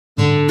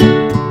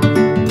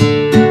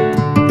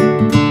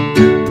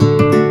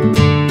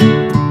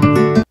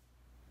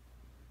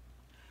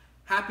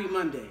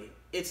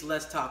It's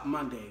Let's Talk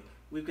Monday.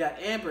 We've got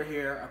Amber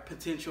here, a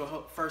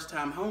potential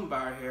first-time home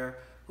buyer here,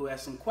 who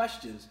has some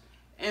questions.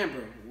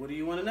 Amber, what do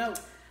you want to know?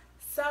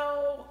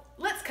 So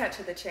let's cut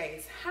to the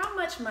chase. How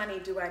much money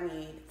do I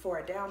need for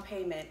a down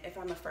payment if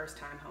I'm a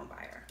first-time home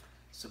buyer?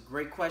 It's a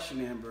great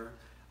question, Amber.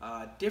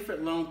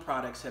 Different loan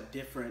products have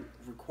different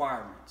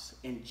requirements.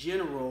 In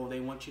general, they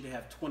want you to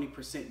have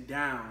 20%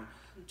 down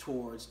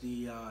towards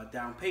the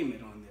down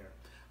payment on there.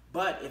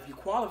 But if you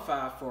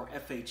qualify for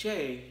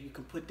FHA, you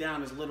can put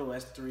down as little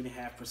as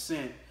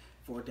 3.5%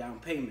 for a down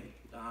payment.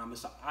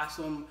 It's an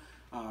awesome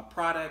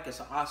product.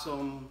 It's an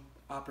awesome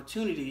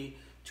opportunity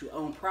to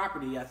own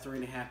property at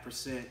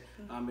 3.5%.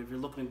 If you're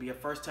looking to be a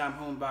first-time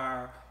home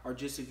buyer, or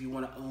just if you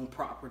want to own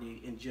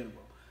property in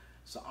general.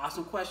 It's an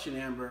awesome question,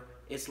 Amber.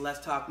 It's Let's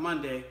Talk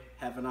Monday.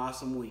 Have an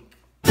awesome week.